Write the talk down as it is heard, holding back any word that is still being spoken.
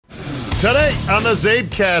Today on the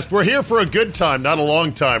CzabeCast, we're here for a good time, not a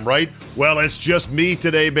long time, right? Well, it's just me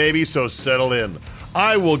today, baby, so settle in.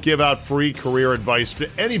 I will give out free career advice to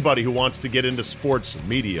anybody who wants to get into sports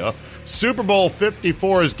media. Super Bowl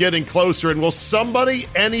 54 is getting closer, and will somebody,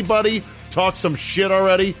 anybody, talk some shit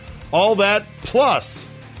already? All that, plus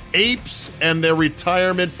apes and their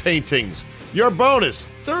retirement paintings. Your bonus,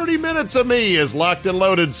 30 minutes of me, is locked and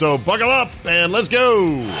loaded, so buckle up and let's go.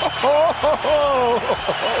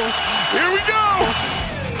 Here we go.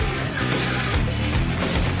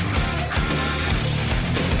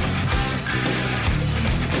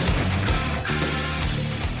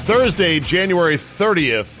 Thursday, January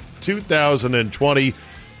 30th, 2020.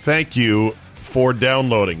 Thank you for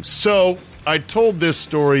downloading. So, I told this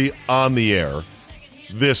story on the air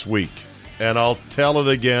this week, and I'll tell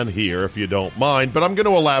it again here if you don't mind, but I'm going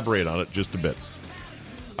to elaborate on it just a bit.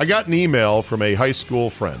 I got an email from a high school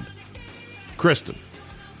friend, Kristen,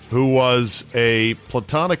 who was a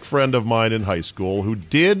platonic friend of mine in high school, who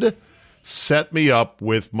did set me up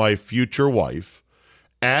with my future wife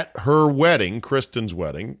at her wedding, Kristen's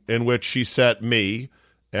wedding, in which she sat me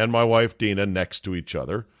and my wife Dina next to each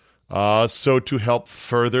other, so to help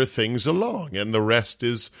further things along, and the rest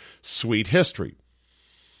is sweet history.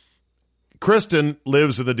 Kristen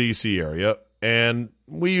lives in the D.C. area, and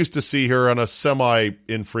we used to see her on a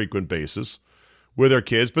semi-infrequent basis with her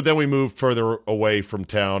kids, but then we moved further away from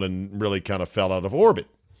town and really kind of fell out of orbit.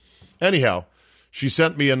 Anyhow, she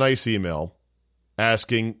sent me a nice email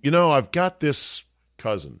asking, I've got this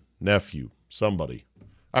cousin, nephew, somebody,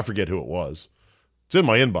 I forget who it was. It's in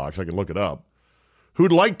my inbox, I can look it up,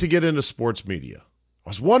 who'd like to get into sports media. I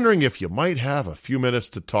was wondering if you might have a few minutes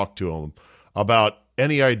to talk to him about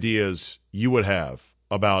any ideas you would have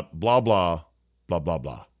about blah, blah, blah, blah,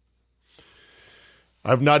 blah.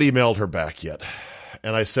 I've not emailed her back yet.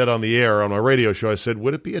 And I said on the air, on my radio show, I said,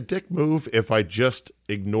 would it be a dick move if I just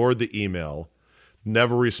ignored the email,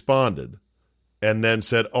 never responded, and then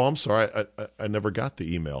said, oh, I'm sorry, I never got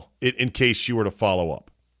the email, in case she were to follow up?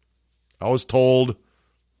 I was told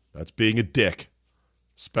that's being a dick,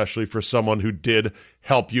 especially for someone who did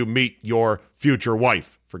help you meet your future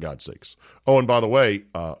wife, for God's sakes. Oh, and by the way,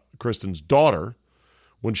 Kristen's daughter,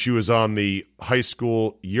 when she was on the high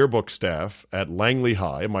school yearbook staff at Langley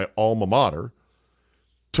High, my alma mater,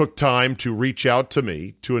 took time to reach out to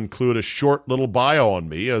me to include a short little bio on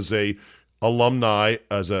me as a alumni,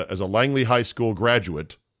 as a Langley High School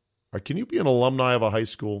graduate. Or can you be an alumni of a high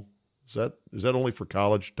school? Is that only for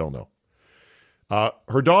college? Don't know.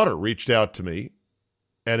 Her daughter reached out to me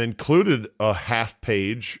and included a half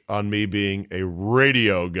page on me being a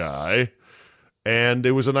radio guy, and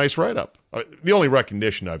it was a nice write-up. The only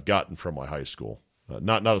recognition I've gotten from my high school.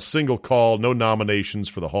 Not a single call, no nominations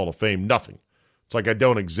for the Hall of Fame, nothing. It's like I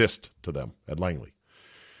don't exist to them at Langley.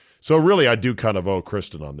 So really, I do kind of owe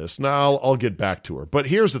Kristen on this. Now, I'll get back to her. But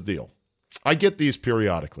here's the deal. I get these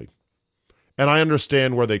periodically, and I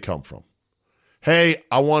understand where they come from. Hey,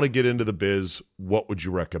 I want to get into the biz. What would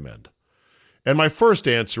you recommend? And my first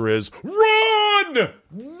answer is, run!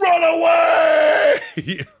 Run away!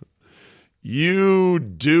 You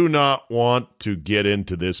do not want to get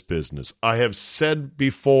into this business. I have said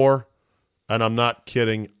before, and I'm not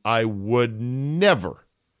kidding, I would never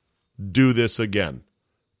do this again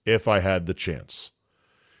if I had the chance.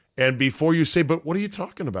 And before you say, but what are you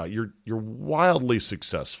talking about? You're wildly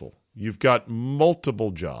successful. You've got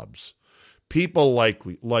multiple jobs. People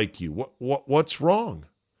like you. What's wrong?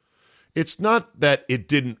 It's not that it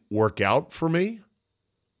didn't work out for me,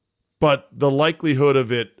 but the likelihood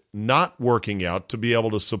of it not working out to be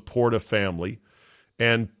able to support a family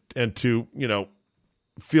and to,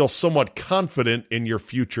 feel somewhat confident in your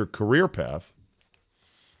future career path.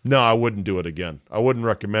 No, I wouldn't do it again. I wouldn't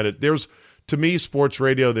recommend it. To me, sports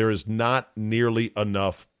radio, there is not nearly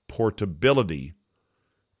enough portability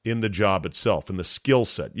in the job itself, in the skill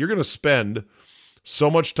set. You're going to spend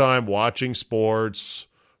so much time watching sports,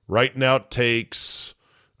 writing out takes,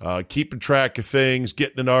 keeping track of things,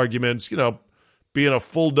 getting in arguments, being a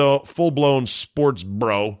full-blown sports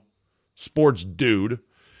bro, sports dude.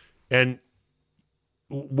 And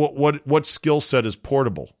what skill set is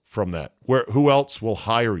portable from that? Who else will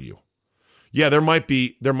hire you? Yeah, there might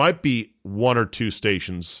be one or two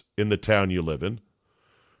stations in the town you live in,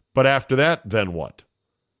 but after that, then what?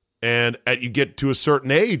 And you get to a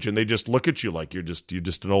certain age, and they just look at you like you're just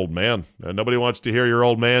an old man. And nobody wants to hear your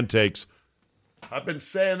old man takes. I've been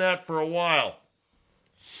saying that for a while.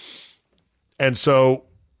 And so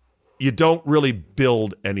you don't really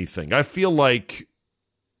build anything. I feel like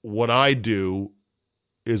what I do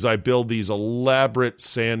is I build these elaborate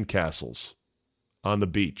sandcastles on the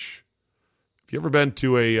beach. If you ever been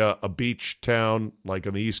to a beach town like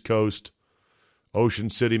on the East Coast, Ocean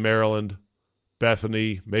City, Maryland,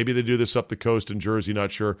 Bethany, maybe they do this up the coast in Jersey,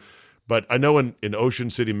 not sure. But I know in Ocean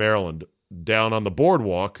City, Maryland, down on the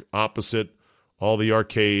boardwalk opposite all the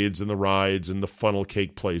arcades and the rides and the funnel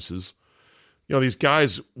cake places, these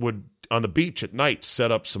guys would, on the beach at night,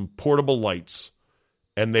 set up some portable lights,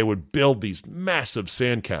 and they would build these massive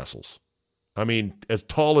sandcastles. I mean, as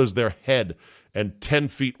tall as their head and 10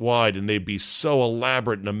 feet wide, and they'd be so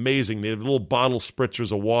elaborate and amazing. They'd have little bottle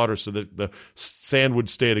spritzers of water so that the sand would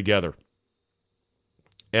stay together.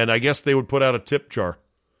 And I guess they would put out a tip jar,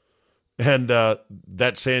 and that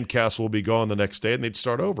sandcastle will be gone the next day, and they'd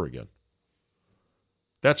start over again.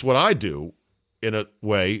 That's what I do in a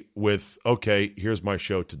way with, okay, here's my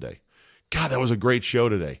show today. God, that was a great show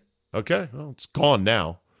today. Okay, well, it's gone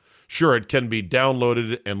now. Sure, it can be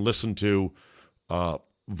downloaded and listened to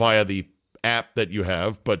via the app that you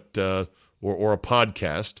have, but or a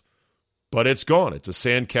podcast, but it's gone. It's a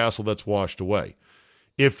sandcastle that's washed away.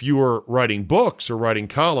 If you are writing books or writing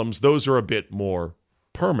columns, those are a bit more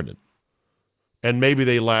permanent, and maybe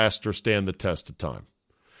they last or stand the test of time.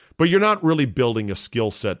 But you're not really building a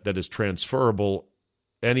skill set that is transferable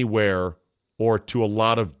anywhere or to a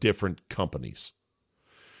lot of different companies,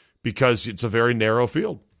 because it's a very narrow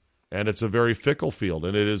field. And it's a very fickle field,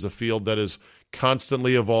 and it is a field that is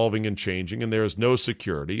constantly evolving and changing, and there is no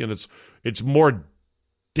security, and it's more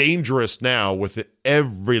dangerous now with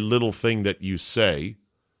every little thing that you say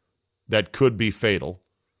that could be fatal,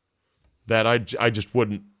 that I just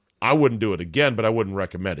wouldn't do it again, but I wouldn't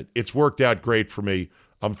recommend it. It's worked out great for me.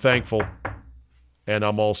 I'm thankful, and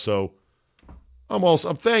I'm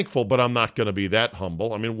thankful, but I'm not going to be that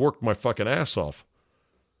humble. I mean, worked my fucking ass off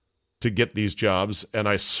to get these jobs, and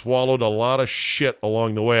I swallowed a lot of shit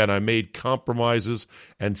along the way, and I made compromises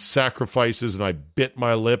and sacrifices, and I bit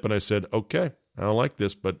my lip, and I said, okay, I don't like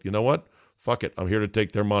this, but you know what? Fuck it. I'm here to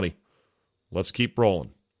take their money. Let's keep rolling.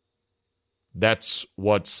 That's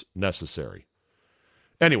what's necessary.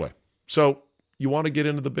 Anyway, so you want to get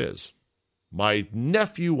into the biz. My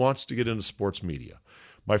nephew wants to get into sports media.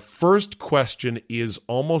 My first question is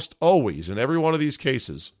almost always, in every one of these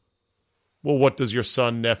cases, well, what does your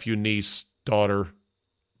son, nephew, niece, daughter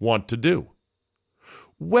want to do?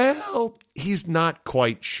 Well, he's not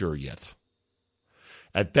quite sure yet.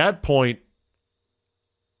 At that point,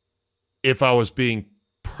 if I was being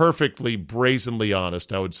perfectly brazenly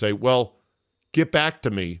honest, I would say, well, get back to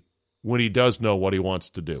me when he does know what he wants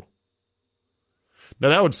to do. Now,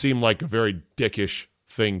 that would seem like a very dickish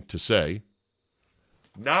thing to say.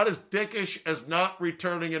 Not as dickish as not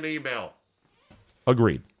returning an email.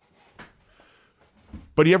 Agreed.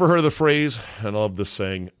 But you ever heard of the phrase, and I love this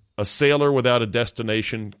saying, a sailor without a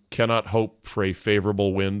destination cannot hope for a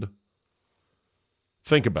favorable wind?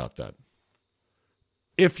 Think about that.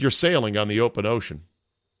 If you're sailing on the open ocean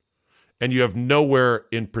and you have nowhere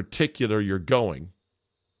in particular you're going,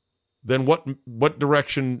 then what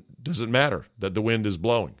direction does it matter that the wind is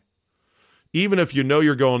blowing? Even if you know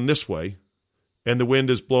you're going this way and the wind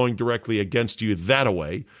is blowing directly against you that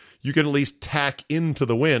way, you can at least tack into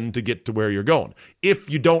the wind to get to where you're going. If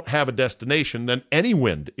you don't have a destination, then any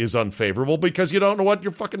wind is unfavorable because you don't know what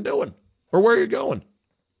you're fucking doing or where you're going.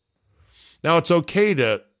 Now, it's okay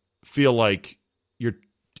to feel like you're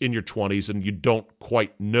in your 20s and you don't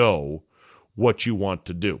quite know what you want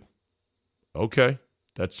to do. Okay,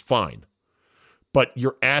 that's fine. But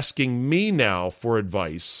you're asking me now for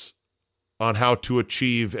advice on how to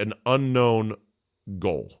achieve an unknown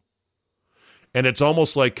goal. And it's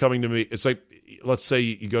almost like coming to me. It's like, let's say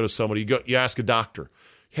you go to somebody, you ask a doctor,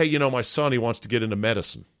 hey, my son, he wants to get into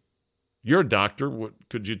medicine. You're a doctor.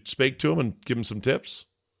 Could you speak to him and give him some tips?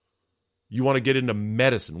 You want to get into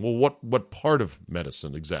medicine. Well, what part of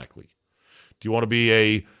medicine exactly? Do you want to be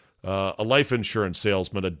a life insurance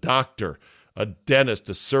salesman, a doctor, a dentist,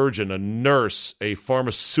 a surgeon, a nurse, a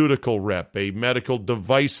pharmaceutical rep, a medical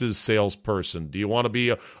devices salesperson? Do you want to be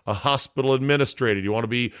a hospital administrator? Do you want to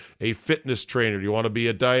be a fitness trainer? Do you want to be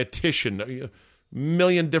a dietitian? A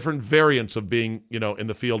million different variants of being, in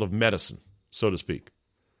the field of medicine, so to speak.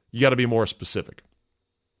 You got to be more specific.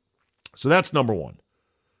 So that's number one.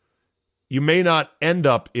 You may not end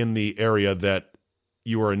up in the area that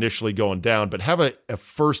you were initially going down, but have a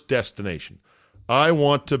first destination. I'm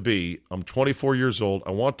 24 years old.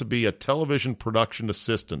 I want to be a television production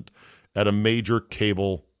assistant at a major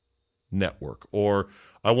cable network. Or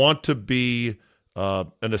I want to be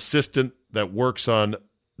an assistant that works on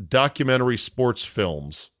documentary sports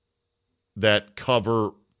films that cover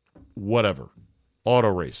whatever, auto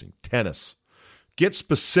racing, tennis. Get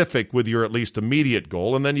specific with your at least immediate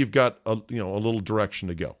goal, and then you've got a little direction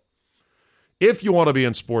to go. If you want to be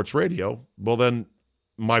in sports radio, well, then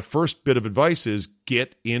my first bit of advice is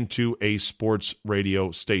get into a sports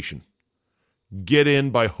radio station. Get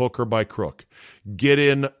in by hook or by crook. Get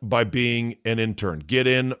in by being an intern. Get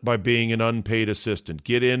in by being an unpaid assistant.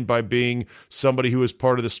 Get in by being somebody who is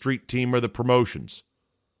part of the street team or the promotions.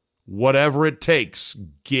 Whatever it takes,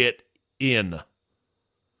 get in.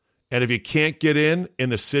 And if you can't get in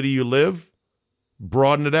the city you live,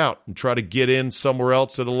 broaden it out and try to get in somewhere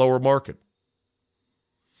else at a lower market.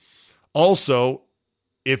 Also,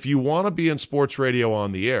 if you want to be in sports radio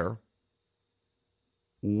on the air,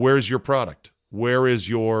 where's your product? Where is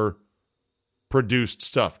your produced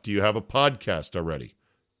stuff? Do you have a podcast already?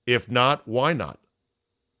 If not, why not?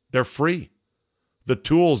 They're free. The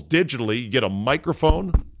tools digitally, you get a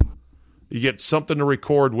microphone, you get something to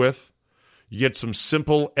record with, you get some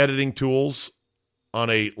simple editing tools on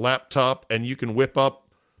a laptop, and you can whip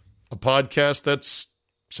up a podcast that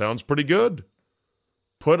sounds pretty good.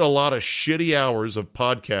 Put a lot of shitty hours of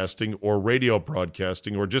podcasting or radio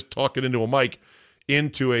broadcasting or just talking into a mic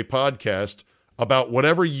into a podcast about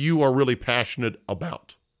whatever you are really passionate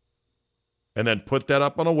about. And then put that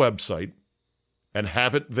up on a website and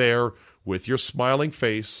have it there with your smiling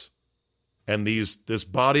face and this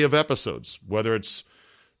body of episodes, whether it's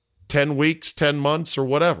 10 weeks, 10 months, or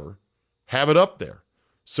whatever, have it up there.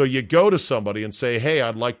 So you go to somebody and say, hey,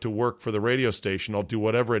 I'd like to work for the radio station. I'll do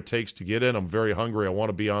whatever it takes to get in. I'm very hungry. I want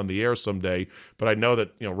to be on the air someday, but I know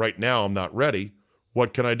that, right now I'm not ready.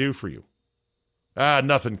 What can I do for you?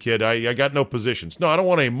 Nothing, kid. I got no positions. No, I don't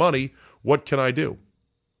want any money. What can I do?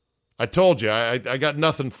 I told you, I got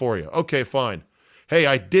nothing for you. Okay, fine. Hey,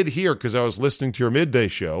 I did hear, because I was listening to your midday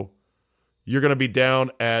show, you're going to be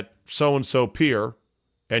down at so-and-so pier,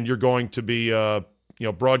 and you're going to be,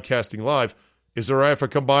 broadcasting live. Is it all right if I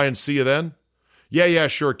come by and see you then? Yeah,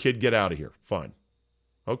 sure, kid, get out of here. Fine.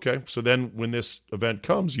 Okay, so then when this event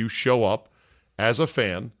comes, you show up as a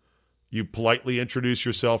fan. You politely introduce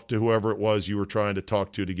yourself to whoever it was you were trying to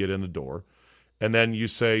talk to get in the door. And then you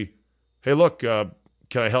say, hey, look, can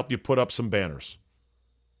I help you put up some banners?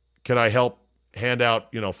 Can I help hand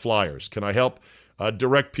out, flyers? Can I help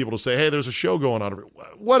direct people to say, hey, there's a show going on?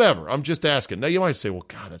 Whatever. I'm just asking. Now, you might say, well,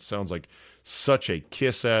 God, that sounds like such a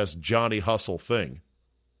kiss-ass Johnny Hustle thing.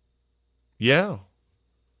 Yeah.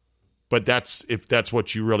 But if that's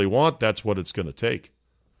what you really want, that's what it's going to take.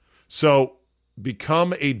 So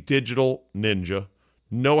become a digital ninja.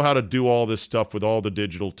 Know how to do all this stuff with all the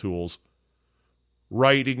digital tools.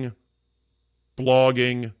 Writing,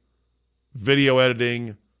 blogging, video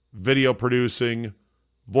editing, video producing,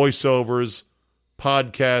 voiceovers,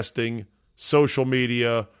 podcasting, social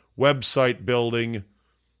media, website building,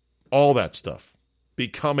 all that stuff.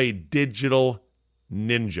 Become a digital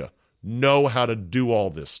ninja. Know how to do all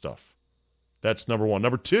this stuff. That's number one.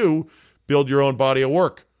 Number two, build your own body of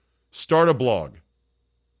work. Start a blog.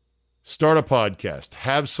 Start a podcast.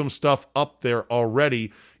 Have some stuff up there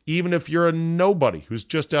already, even if you're a nobody who's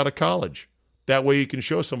just out of college. That way you can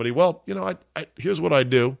show somebody, well, here's what I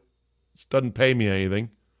do. It doesn't pay me anything,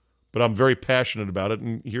 but I'm very passionate about it,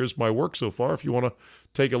 and here's my work so far. If you want to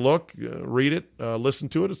take a look, read it, listen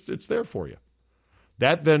to it, it's there for you.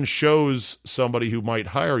 That then shows somebody who might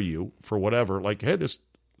hire you for whatever, like, hey, this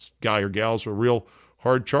guy or gal's a real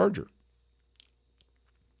hard charger.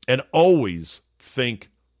 And always think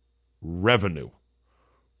revenue.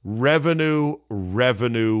 Revenue.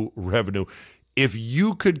 If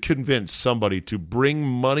you could convince somebody to bring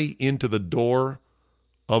money into the door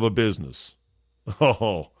of a business,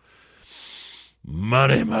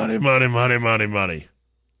 money.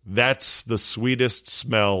 That's the sweetest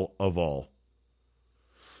smell of all.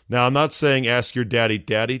 Now, I'm not saying ask your daddy,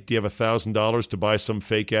 do you have $1,000 to buy some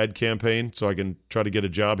fake ad campaign so I can try to get a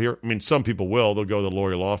job here? I mean, some people will. They'll go the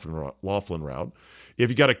Lori Loughlin route. If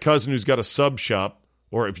you got a cousin who's got a sub shop,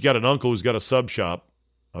 or if you got an uncle who's got a sub shop,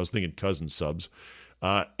 I was thinking cousin subs,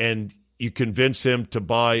 and you convince him to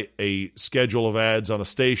buy a schedule of ads on a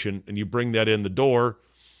station and you bring that in the door,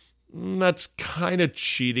 that's kind of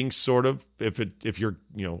cheating, sort of, if your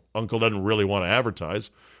uncle doesn't really want to advertise.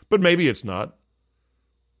 But maybe it's not.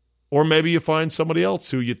 Or maybe you find somebody else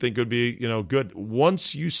who you think would be, good.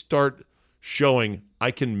 Once you start showing,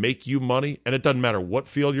 I can make you money, and it doesn't matter what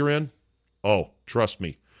field you're in, trust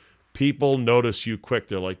me, people notice you quick.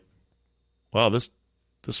 They're like, wow, this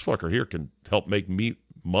fucker here can help make me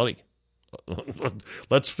money.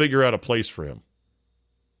 Let's figure out a place for him.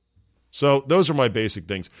 So those are my basic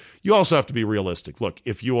things. You also have to be realistic. Look,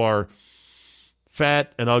 if you are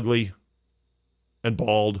fat and ugly and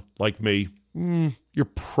bald like me, you're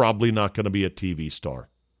probably not going to be a TV star.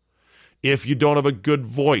 If you don't have a good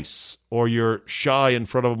voice or you're shy in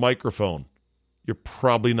front of a microphone, you're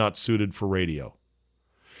probably not suited for radio.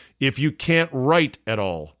 If you can't write at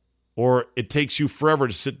all, or it takes you forever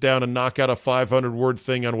to sit down and knock out a 500-word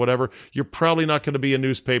thing on whatever, you're probably not going to be a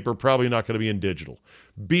newspaper, probably not going to be in digital.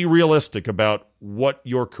 Be realistic about what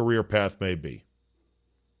your career path may be.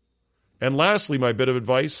 And lastly, my bit of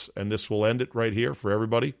advice, and this will end it right here for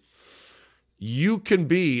everybody, you can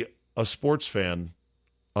be a sports fan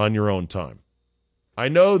on your own time. I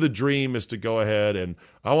know the dream is to go ahead and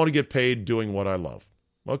I want to get paid doing what I love.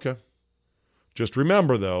 Okay. Just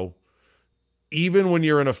remember, though, even when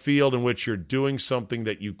you're in a field in which you're doing something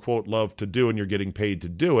that you, quote, love to do and you're getting paid to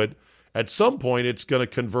do it, at some point it's going to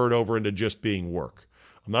convert over into just being work.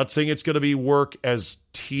 I'm not saying it's going to be work as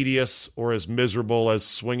tedious or as miserable as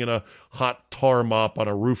swinging a hot tar mop on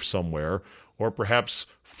a roof somewhere, or perhaps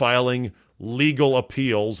filing legal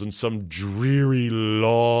appeals in some dreary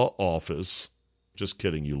law office. Just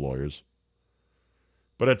kidding, you lawyers.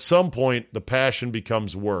 But at some point, the passion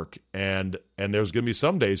becomes work, and there's going to be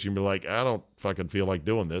some days you're going to be like, I don't fucking feel like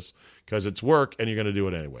doing this because it's work, and you're going to do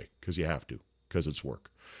it anyway because you have to, because it's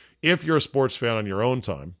work. If you're a sports fan on your own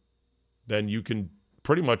time, then you can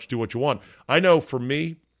pretty much do what you want. I know for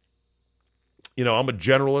me, you know, I'm a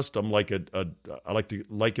generalist. I'm like I like to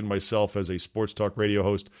liken myself as a sports talk radio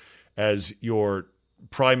host as your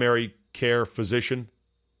primary care physician.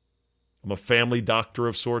 I'm a family doctor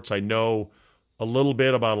of sorts. I know a little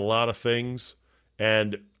bit about a lot of things,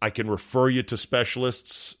 and I can refer you to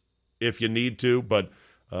specialists if you need to, but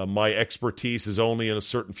my expertise is only in a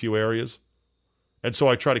certain few areas. And so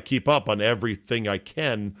I try to keep up on everything I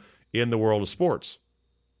can in the world of sports.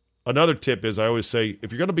 Another tip is I always say,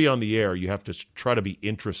 if you're going to be on the air, you have to try to be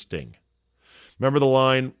interesting. Remember the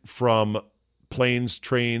line from Planes,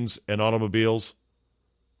 Trains, and Automobiles,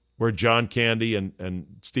 where John Candy and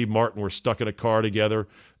Steve Martin were stuck in a car together,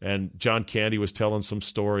 and John Candy was telling some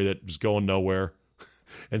story that was going nowhere,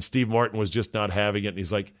 and Steve Martin was just not having it, and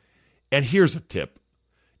he's like, and here's a tip.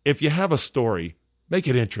 If you have a story, make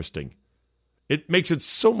it interesting. It makes it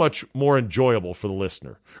so much more enjoyable for the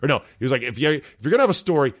listener. Or no, he was like, if you're going to have a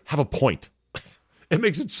story, have a point. It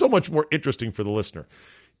makes it so much more interesting for the listener.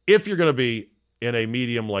 If you're going to be in a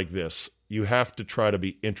medium like this, you have to try to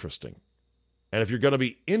be interesting. And if you're going to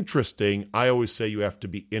be interesting, I always say you have to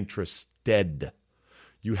be interested.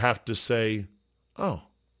 You have to say, oh,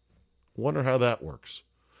 wonder how that works.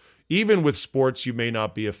 Even with sports you may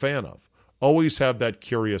not be a fan of. Always have that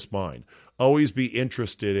curious mind. Always be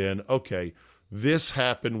interested in, okay, this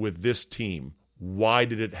happened with this team. Why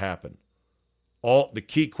did it happen? All the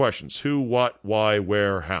key questions: who, what, why,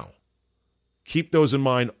 where, how. Keep those in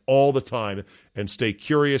mind all the time and stay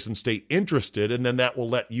curious and stay interested, and then that will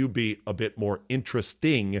let you be a bit more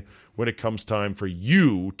interesting when it comes time for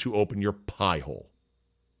you to open your pie hole.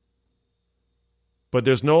 But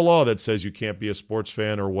there's no law that says you can't be a sports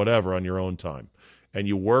fan or whatever on your own time. And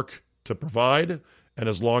you work to provide, and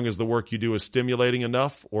as long as the work you do is stimulating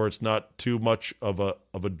enough or it's not too much of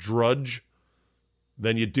a drudge,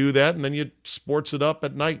 then you do that, and then you sports it up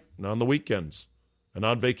at night and on the weekends and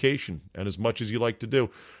on vacation and as much as you like to do.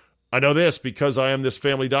 I know this because I am this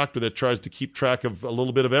family doctor that tries to keep track of a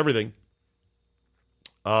little bit of everything.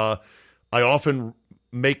 I often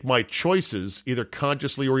make my choices either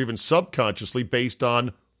consciously or even subconsciously based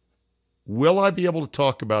on, will I be able to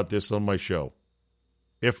talk about this on my show?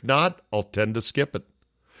 If not, I'll tend to skip it.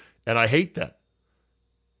 And I hate that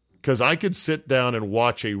because I could sit down and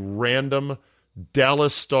watch a random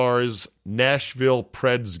Dallas Stars Nashville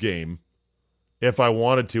Preds game if I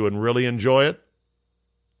wanted to and really enjoy it.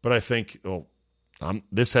 But I think,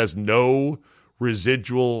 this has no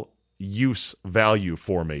residual use value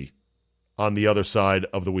for me on the other side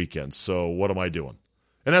of the weekend. So what am I doing?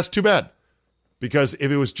 And that's too bad, because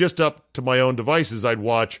if it was just up to my own devices, I'd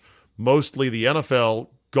watch mostly the NFL,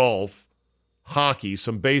 golf, hockey,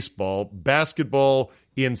 some baseball, basketball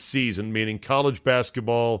in season, meaning college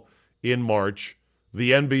basketball in March,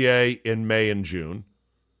 the NBA in May and June,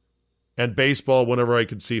 and baseball whenever I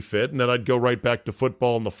could see fit. And then I'd go right back to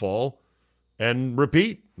football in the fall and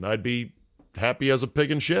repeat. And I'd be happy as a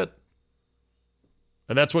pig in shit.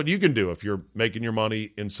 And that's what you can do if you're making your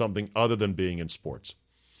money in something other than being in sports.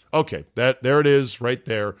 Okay, there it is right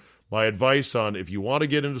there. My advice on if you want to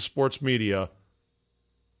get into sports media,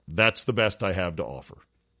 that's the best I have to offer.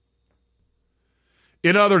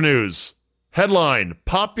 In other news, headline: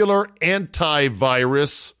 popular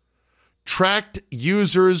antivirus tracked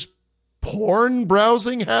users' porn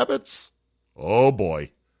browsing habits. Oh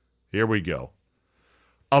boy, here we go.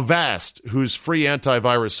 Avast, whose free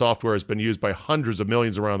antivirus software has been used by hundreds of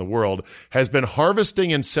millions around the world, has been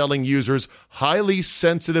harvesting and selling users highly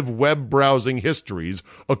sensitive web browsing histories,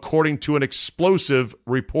 according to an explosive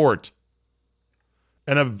report.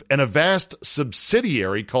 An Avast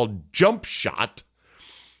subsidiary called JumpShot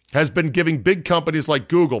has been giving big companies like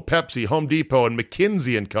Google, Pepsi, Home Depot, and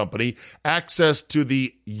McKinsey and Company access to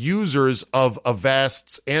the users of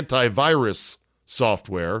Avast's antivirus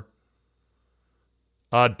software.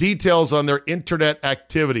 Details on their internet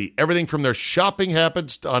activity, everything from their shopping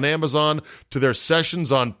habits on Amazon to their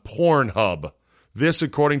sessions on Pornhub. This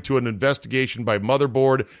according to an investigation by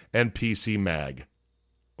Motherboard and PC Mag.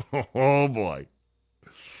 Oh, boy.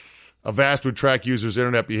 Avast would track users'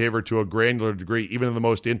 internet behavior to a granular degree, even in the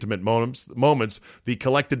most intimate moments. The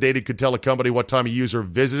collected data could tell a company what time a user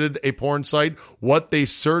visited a porn site, what they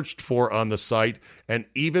searched for on the site, and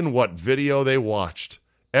even what video they watched.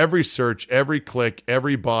 Every search, every click,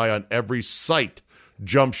 every buy on every site,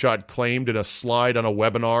 JumpShot claimed in a slide on a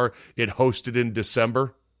webinar it hosted in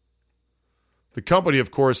December. The company, of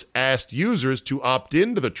course, asked users to opt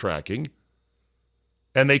into the tracking,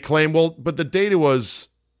 and they claim, well, but the data was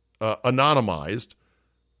anonymized,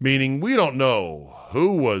 meaning we don't know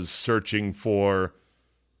who was searching for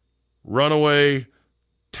runaway,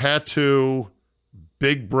 tattoo,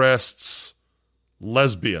 big breasts,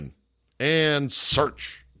 lesbian, and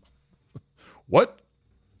search. What?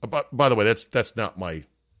 By the way, that's not my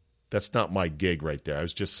gig right there. I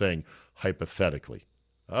was just saying hypothetically.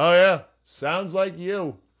 Oh yeah, sounds like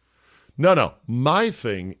you. No. My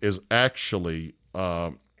thing is actually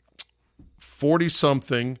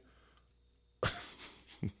 40-something.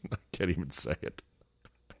 I can't even say it.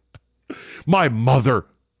 My mother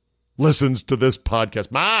listens to this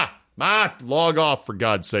podcast. Ma, log off for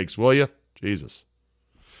God's sakes, will you? Jesus.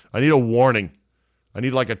 I need a warning. I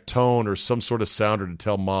need like a tone or some sort of sounder to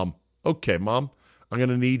tell Mom, okay, Mom, I'm going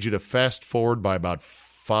to need you to fast forward by about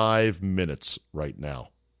 5 minutes right now.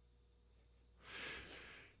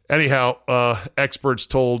 Anyhow, experts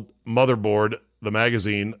told Motherboard, the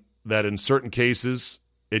magazine, that in certain cases,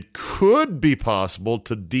 it could be possible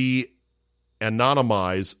to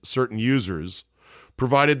de-anonymize certain users,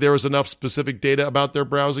 provided there was enough specific data about their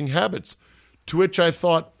browsing habits. To which I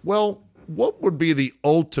thought, well, what would be the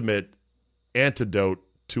ultimate antidote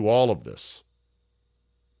to all of this?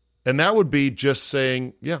 And that would be just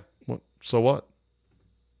saying, yeah, well, so what?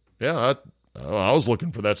 Yeah, I was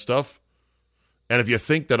looking for that stuff. And if you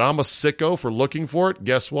think that I'm a sicko for looking for it,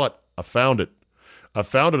 guess what? I found it. I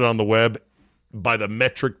found it on the web by the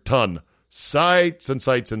metric ton. Sites and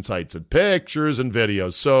sites and sites and pictures and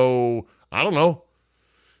videos. So, I don't know.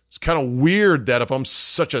 It's kind of weird that if I'm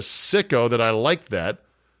such a sicko that I like that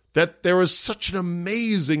there was such an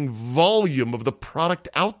amazing volume of the product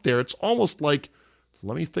out there. It's almost like,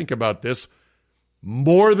 let me think about this,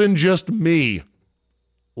 more than just me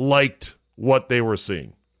liked what they were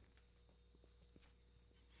seeing.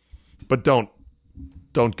 But don't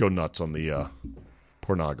go nuts on the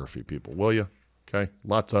pornography, people, will you? Okay?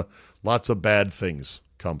 Lots of bad things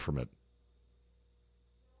come from it.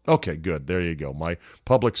 Okay, good. There you go. My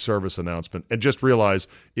public service announcement. And just realize,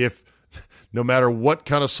 if no matter what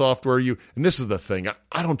kind of software and this is the thing,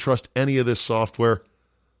 I don't trust any of this software,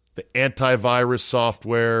 the antivirus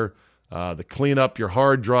software, the clean up your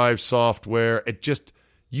hard drive software.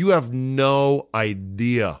 You have no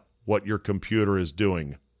idea what your computer is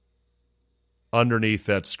doing underneath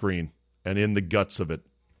that screen and in the guts of it.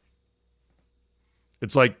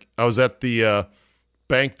 It's like I was at the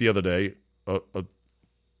bank the other day,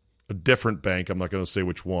 a different bank. I'm not going to say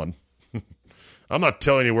which one. I'm not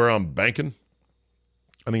telling you where I'm banking.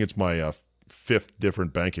 I think it's my fifth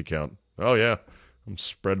different bank account. Oh yeah, I'm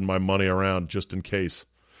spreading my money around just in case.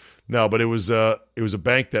 No, but it was a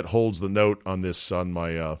bank that holds the note on this on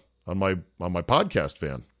my podcast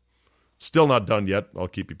van. Still not done yet. I'll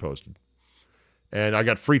keep you posted. And I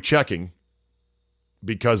got free checking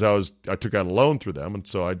because I took out a loan through them, and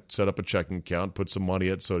so I set up a checking account, put some money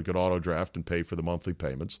in it so it could auto draft and pay for the monthly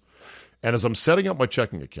payments. And as I'm setting up my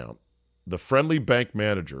checking account, the friendly bank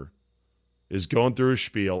manager is going through his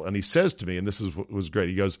spiel, and he says to me, and this is what was great.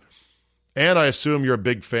 He goes, "And I assume you're a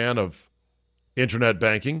big fan of internet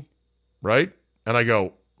banking, right?" And I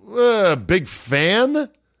go, "Big fan?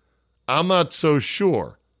 I'm not so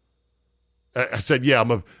sure." I said, "Yeah,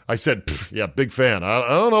 yeah, big fan. I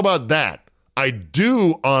don't know about that. I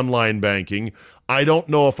do online banking. I don't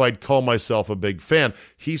know if I'd call myself a big fan."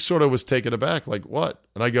 He sort of was taken aback, like, "What?"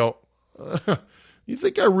 And I go, "You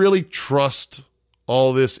think I really trust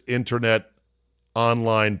all this internet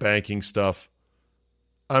online banking stuff?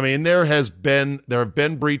 I mean, there have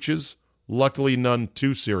been breaches Luckily, none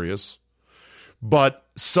too serious. But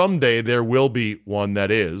someday there will be one that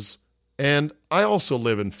is. And I also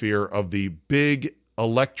live in fear of the big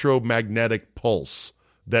electromagnetic pulse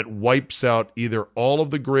that wipes out either all of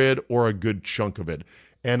the grid or a good chunk of it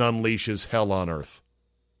and unleashes hell on earth.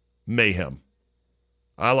 Mayhem.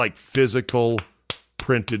 I like physical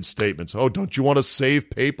printed statements. Oh, don't you want to save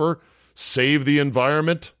paper? Save the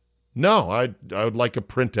environment? No, I would like a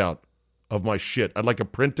printout of my shit. I'd like a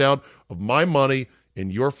printout of my money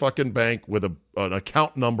in your fucking bank with an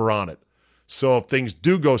account number on it. So if things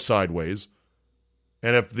do go sideways,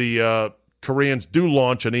 and if the Koreans do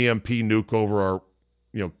launch an EMP nuke over our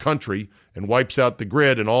country and wipes out the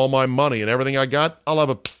grid and all my money and everything I got, I'll have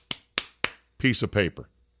a piece of paper.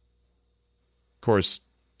 Of course,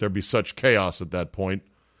 there'd be such chaos at that point.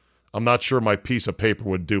 I'm not sure my piece of paper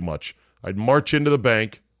would do much. I'd march into the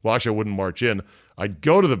bank. Well, actually, I wouldn't march in. I'd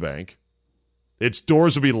go to the bank. Its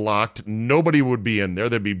doors would be locked. Nobody would be in there.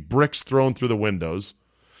 There'd be bricks thrown through the windows.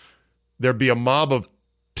 There'd be a mob of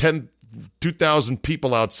 2,000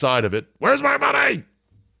 people outside of it. Where's my money?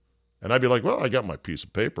 And I'd be like, well, I got my piece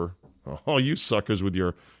of paper. Oh, you suckers with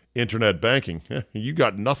your internet banking. You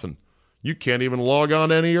got nothing. You can't even log on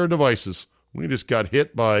to any of your devices. We just got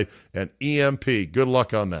hit by an EMP. Good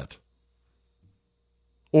luck on that.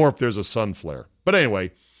 Or if there's a sun flare. But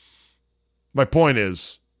anyway, my point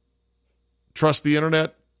is, trust the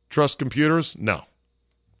internet? Trust computers? No.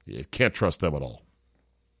 You can't trust them at all.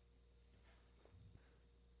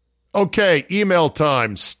 Okay, email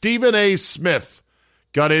time. Stephen A. Smith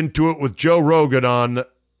got into it with Joe Rogan on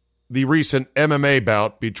the recent MMA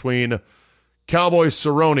bout between Cowboy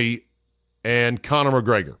Cerrone and Conor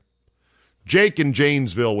McGregor. Jake in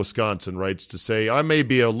Janesville, Wisconsin writes to say, I may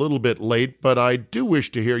be a little bit late, but I do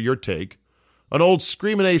wish to hear your take on old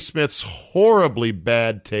Screamin' A. Smith's horribly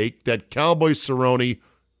bad take that Cowboy Cerrone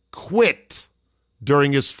quit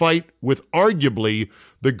during his fight with arguably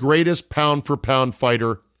the greatest pound-for-pound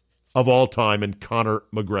fighter of all time in Conor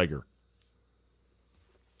McGregor.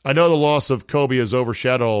 I know the loss of Kobe has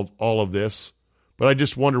overshadowed all of this, but I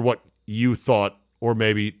just wonder what you thought, or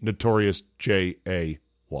maybe Notorious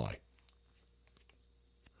J.A.Y.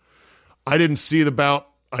 I didn't see the bout.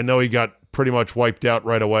 I know he got pretty much wiped out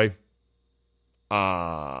right away.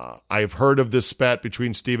 I've heard of this spat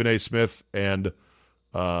between Stephen A. Smith and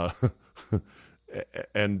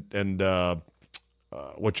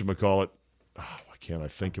whatchamacallit. Why can't I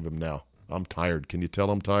think of him now? I'm tired. Can you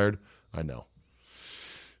tell I'm tired? I know.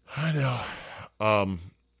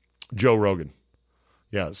 Joe Rogan.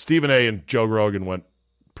 Yeah, Stephen A. and Joe Rogan went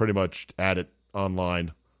pretty much at it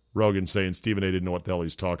online. Rogan saying Stephen A. didn't know what the hell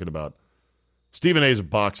he's talking about. Stephen A. is a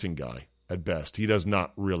boxing guy at best. He does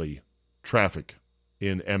not really traffic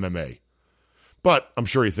in MMA. But I'm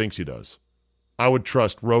sure he thinks he does. I would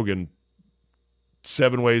trust Rogan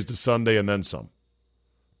 7 ways to Sunday and then some.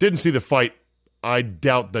 Didn't see the fight. I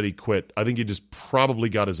doubt that he quit. I think he just probably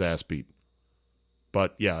got his ass beat.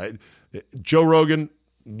 But yeah, Joe Rogan,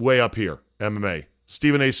 way up here, MMA.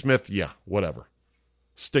 Stephen A. Smith, yeah, whatever.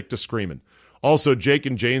 Stick to screaming. Also, Jake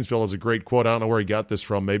in Janesville has a great quote. I don't know where he got this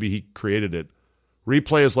from. Maybe he created it.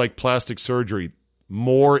 Replay is like plastic surgery.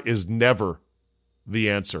 More is never the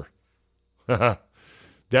answer.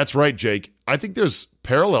 That's right, Jake. I think there's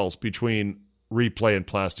parallels between replay and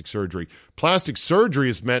plastic surgery. Plastic surgery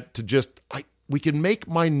is meant to just, we can make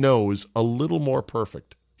my nose a little more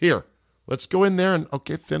perfect. Here, let's go in there and,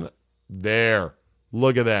 okay, thin it. There.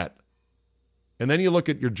 Look at that. And then you look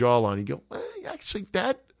at your jawline, you go, actually,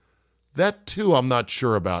 that too I'm not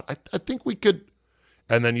sure about. I think we could.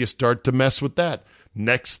 And then you start to mess with that.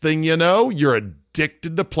 Next thing you know, you're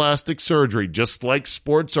addicted to plastic surgery, just like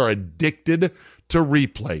sports are addicted to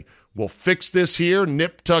replay. We'll fix this here,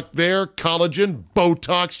 nip tuck there, collagen,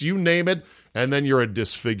 Botox, you name it, and then you're a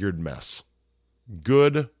disfigured mess.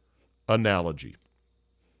 Good analogy.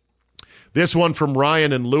 This one from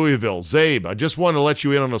Ryan in Louisville. Zabe, I just want to let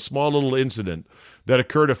you in on a small little incident that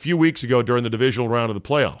occurred a few weeks ago during the divisional round of the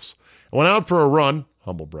playoffs. I went out for a run,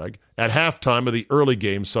 humble brag, at halftime of the early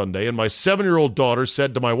game Sunday, and my 7-year-old daughter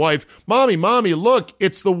said to my wife, Mommy, look,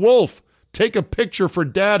 it's the wolf. Take a picture for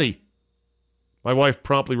Daddy. My wife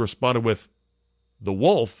promptly responded with, the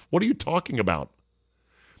wolf? What are you talking about?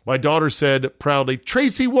 My daughter said proudly,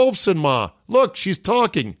 Tracy Wolfson, Ma. Look, she's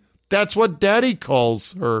talking. That's what Daddy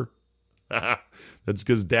calls her. That's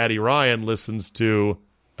because Daddy Ryan listens to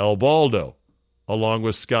El Baldo, along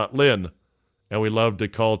with Scott Lynn, and we love to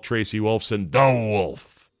call Tracy Wolfson the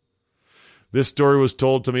Wolf. This story was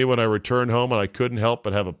told to me when I returned home, and I couldn't help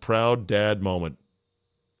but have a proud dad moment.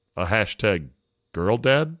 A hashtag girl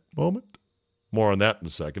dad moment? More on that in a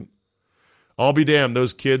second. I'll be damned.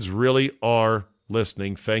 Those kids really are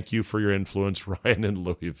listening. Thank you for your influence, Ryan in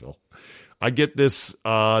Louisville. I get this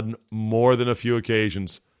on more than a few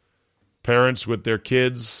occasions. Parents with their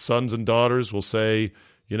kids, sons and daughters, will say,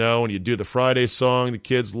 you know, when you do the Friday song, the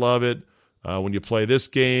kids love it. When you play this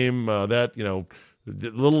game, that, you know,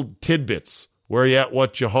 the little tidbits. Where you at,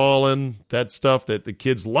 what you hauling, that stuff, that the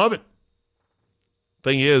kids love it.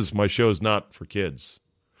 Thing is, my show is not for kids.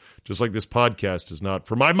 Just like this podcast is not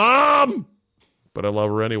for my mom. But I love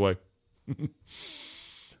her anyway.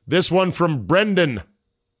 This one from Brendan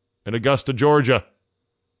in Augusta, Georgia.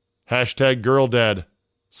 Hashtag girl dad.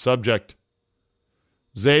 Subject.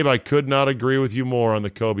 Zabe, I could not agree with you more on the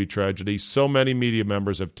Kobe tragedy. So many media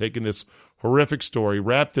members have taken this horrific story,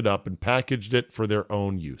 wrapped it up, and packaged it for their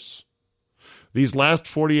own use. These last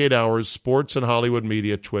 48 hours, sports and Hollywood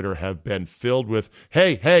media, Twitter, have been filled with,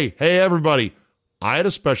 hey, everybody, I had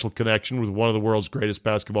a special connection with one of the world's greatest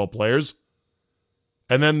basketball players.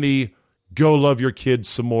 And then the go love your kids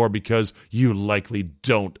some more because you likely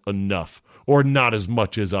don't enough or not as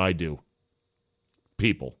much as I do.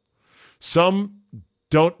 People. Some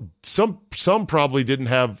probably didn't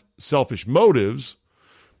have selfish motives,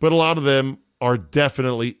 but a lot of them are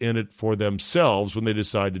definitely in it for themselves when they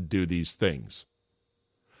decide to do these things.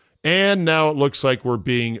 And now it looks like we're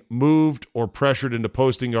being moved or pressured into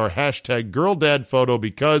posting our hashtag girl dad photo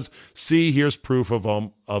because, see, here's proof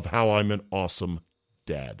of how I'm an awesome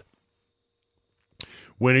dad.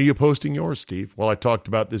 When are you posting yours, Steve? Well, I talked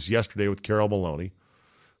about this yesterday with Carol Maloney.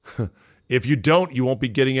 If you don't, you won't be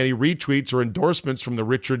getting any retweets or endorsements from the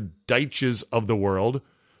Richard Deitches of the world.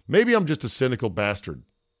 Maybe I'm just a cynical bastard,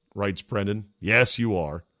 writes Brendan. Yes, you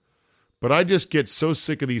are. But I just get so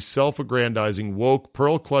sick of these self-aggrandizing, woke,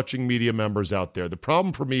 pearl-clutching media members out there. The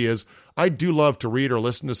problem for me is I do love to read or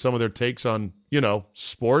listen to some of their takes on,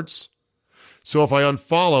 sports. So if I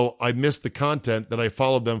unfollow, I miss the content that I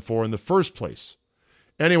followed them for in the first place.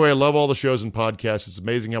 Anyway, I love all the shows and podcasts. It's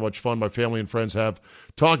amazing how much fun my family and friends have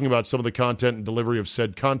talking about some of the content and delivery of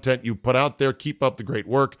said content you put out there. Keep up the great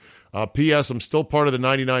work. P.S. I'm still part of the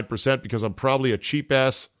 99% because I'm probably a cheap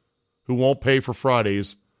ass who won't pay for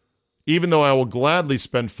Fridays, even though I will gladly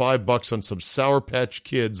spend $5 on some Sour Patch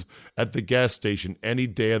Kids at the gas station any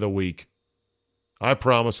day of the week. I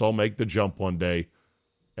promise I'll make the jump one day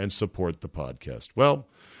and support the podcast. Well,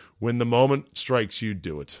 when the moment strikes you,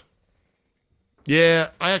 do it. Yeah,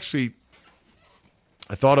 I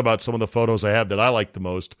thought about some of the photos I have that I like the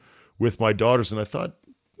most with my daughters, and I thought,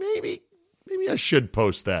 maybe I should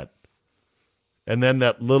post that. And then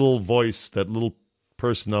that little voice, that little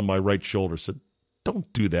person on my right shoulder said,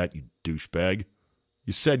 don't do that, you douchebag.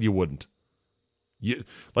 You said you wouldn't.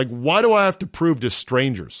 Why do I have to prove to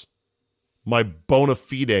strangers my bona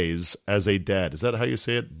fides as a dad? Is that how you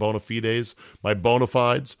say it? Bona fides? My bona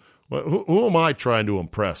fides? Well, who am I trying to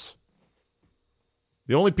impress?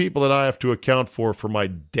 The only people that I have to account for my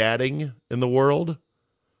dadding in the world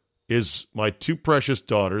is my two precious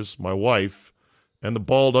daughters, my wife, and the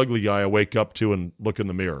bald, ugly guy I wake up to and look in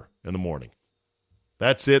the mirror in the morning.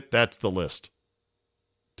 That's it. That's the list.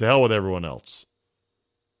 To hell with everyone else.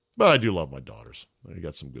 But I do love my daughters. I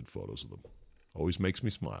got some good photos of them. Always makes me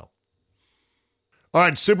smile. All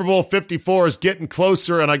right, Super Bowl 54 is getting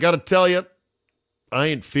closer, and I got to tell you, I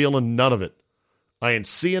ain't feeling none of it. I ain't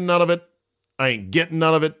seeing none of it. I ain't getting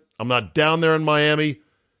none of it. I'm not down there in Miami,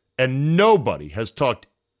 and nobody has talked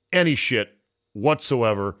any shit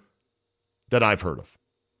whatsoever that I've heard of.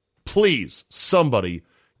 Please, somebody,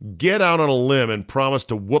 get out on a limb and promise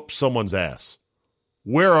to whoop someone's ass.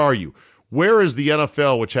 Where are you? Where is the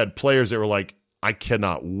NFL, which had players that were like, I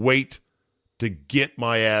cannot wait to get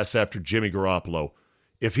my ass after Jimmy Garoppolo.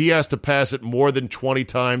 If he has to pass it more than 20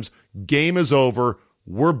 times, game is over.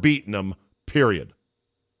 We're beating him, period.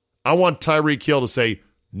 I want Tyreek Hill to say,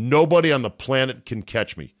 nobody on the planet can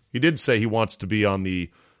catch me. He did say he wants to be on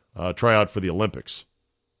the tryout for the Olympics.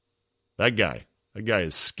 That guy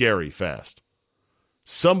is scary fast.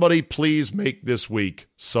 Somebody please make this week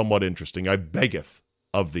somewhat interesting. I beggeth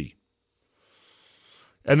of thee.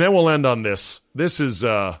 And then we'll end on this. This is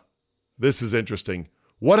interesting.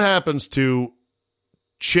 What happens to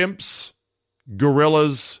chimps,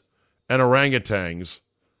 gorillas, and orangutans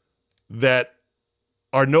that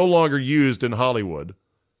are no longer used in Hollywood?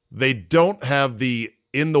 They don't have the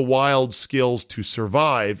in the wild skills to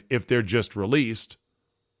survive if they're just released.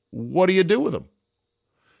 What do you do with them?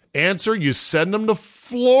 Answer, you send them to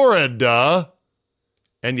Florida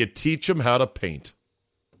and you teach them how to paint.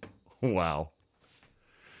 Wow.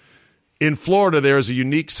 In Florida, there is a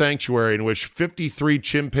unique sanctuary in which 53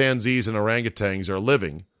 chimpanzees and orangutans are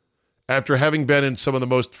living after having been in some of the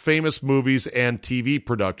most famous movies and TV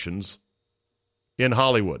productions in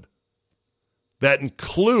Hollywood. That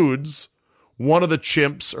includes one of the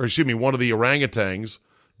orangutans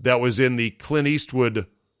that was in the Clint Eastwood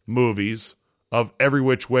movies of Every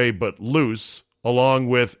Which Way But Loose, along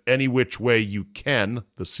with Any Which Way You Can,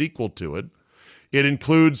 the sequel to it. It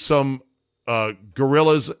includes some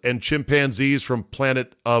gorillas and chimpanzees from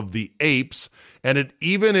Planet of the Apes, and it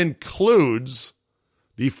even includes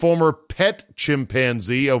the former pet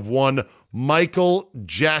chimpanzee of one Michael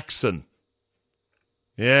Jackson.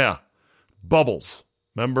 Yeah, Bubbles.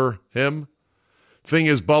 Remember him? Thing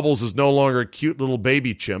is, Bubbles is no longer a cute little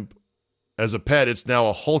baby chimp. As a pet, it's now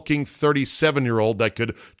a hulking 37-year-old that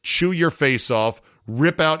could chew your face off,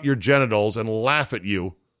 rip out your genitals, and laugh at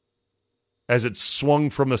you as it swung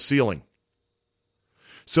from the ceiling.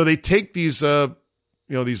 So they take these,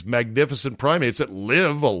 these magnificent primates that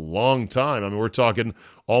live a long time. I mean, we're talking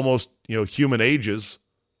almost, human ages.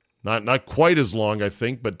 Not quite as long, I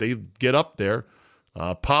think, but they get up there.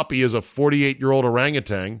 Poppy is a 48-year-old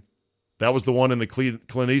orangutan. That was the one in the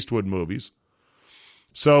Clint Eastwood movies.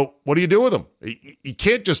 So what do you do with them? You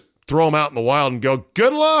can't just throw them out in the wild and go,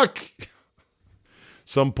 good luck.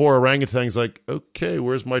 Some poor orangutan's like, okay,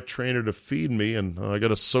 where's my trainer to feed me? And I got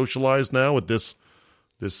to socialize now with this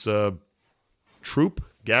troop,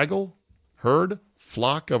 gaggle, herd,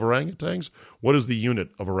 flock of orangutans. What is the unit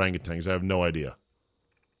of orangutans? I have no idea.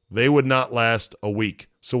 They would not last a week.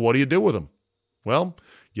 So what do you do with them? Well,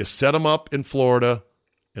 you set them up in Florida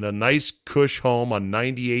in a nice cush home on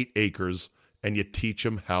 98 acres, and you teach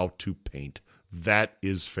them how to paint. That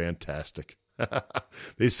is fantastic.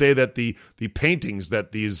 They say that the paintings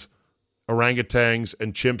that these orangutans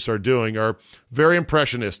and chimps are doing are very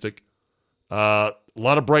impressionistic. A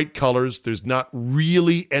lot of bright colors. There's not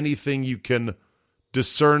really anything you can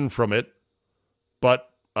discern from it, but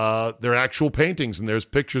they're actual paintings, and there's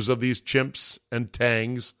pictures of these chimps and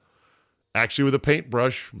tangs actually with a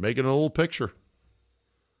paintbrush making a little picture.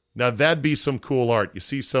 Now, that'd be some cool art. You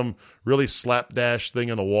see some really slapdash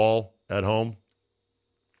thing on the wall at home,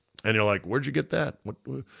 and you're like, where'd you get that?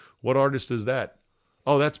 What artist is that?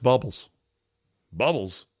 Oh, that's Bubbles.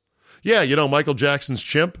 Bubbles? Yeah, Michael Jackson's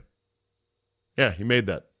chimp? Yeah, he made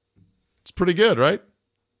that. It's pretty good, right?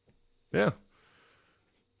 Yeah.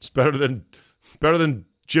 It's better than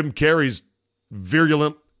Jim Carrey's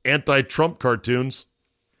virulent anti-Trump cartoons.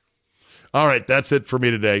 All right, that's it for me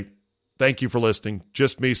today. Thank you for listening.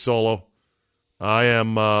 Just me solo. I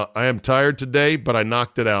am tired today, but I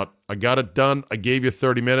knocked it out. I got it done. I gave you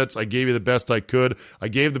 30 minutes. I gave you the best I could. I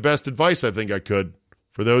gave the best advice I think I could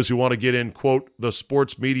for those who want to get in, quote, the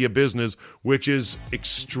sports media business, which is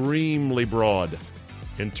extremely broad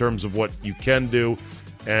in terms of what you can do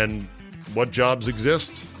and what jobs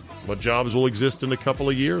exist. What jobs will exist in a couple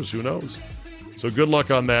of years. Who knows? So good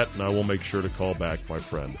luck on that, and I will make sure to call back my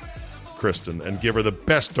friend Kristen and give her the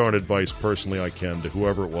best darn advice personally I can to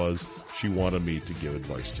whoever it was she wanted me to give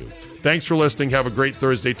advice to. Thanks for listening. Have a great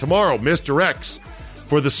Thursday. Tomorrow, Mr. X,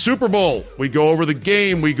 for the Super Bowl, we go over the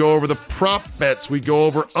game, we go over the prop bets, we go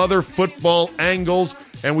over other football angles,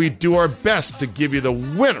 and we do our best to give you the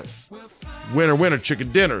winner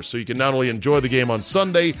chicken dinner, so you can not only enjoy the game on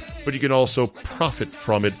Sunday, but you can also profit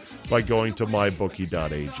from it by going to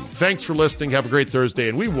mybookie.ag. Thanks for listening. Have a great Thursday,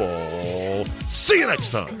 and we will see you next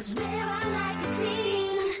time.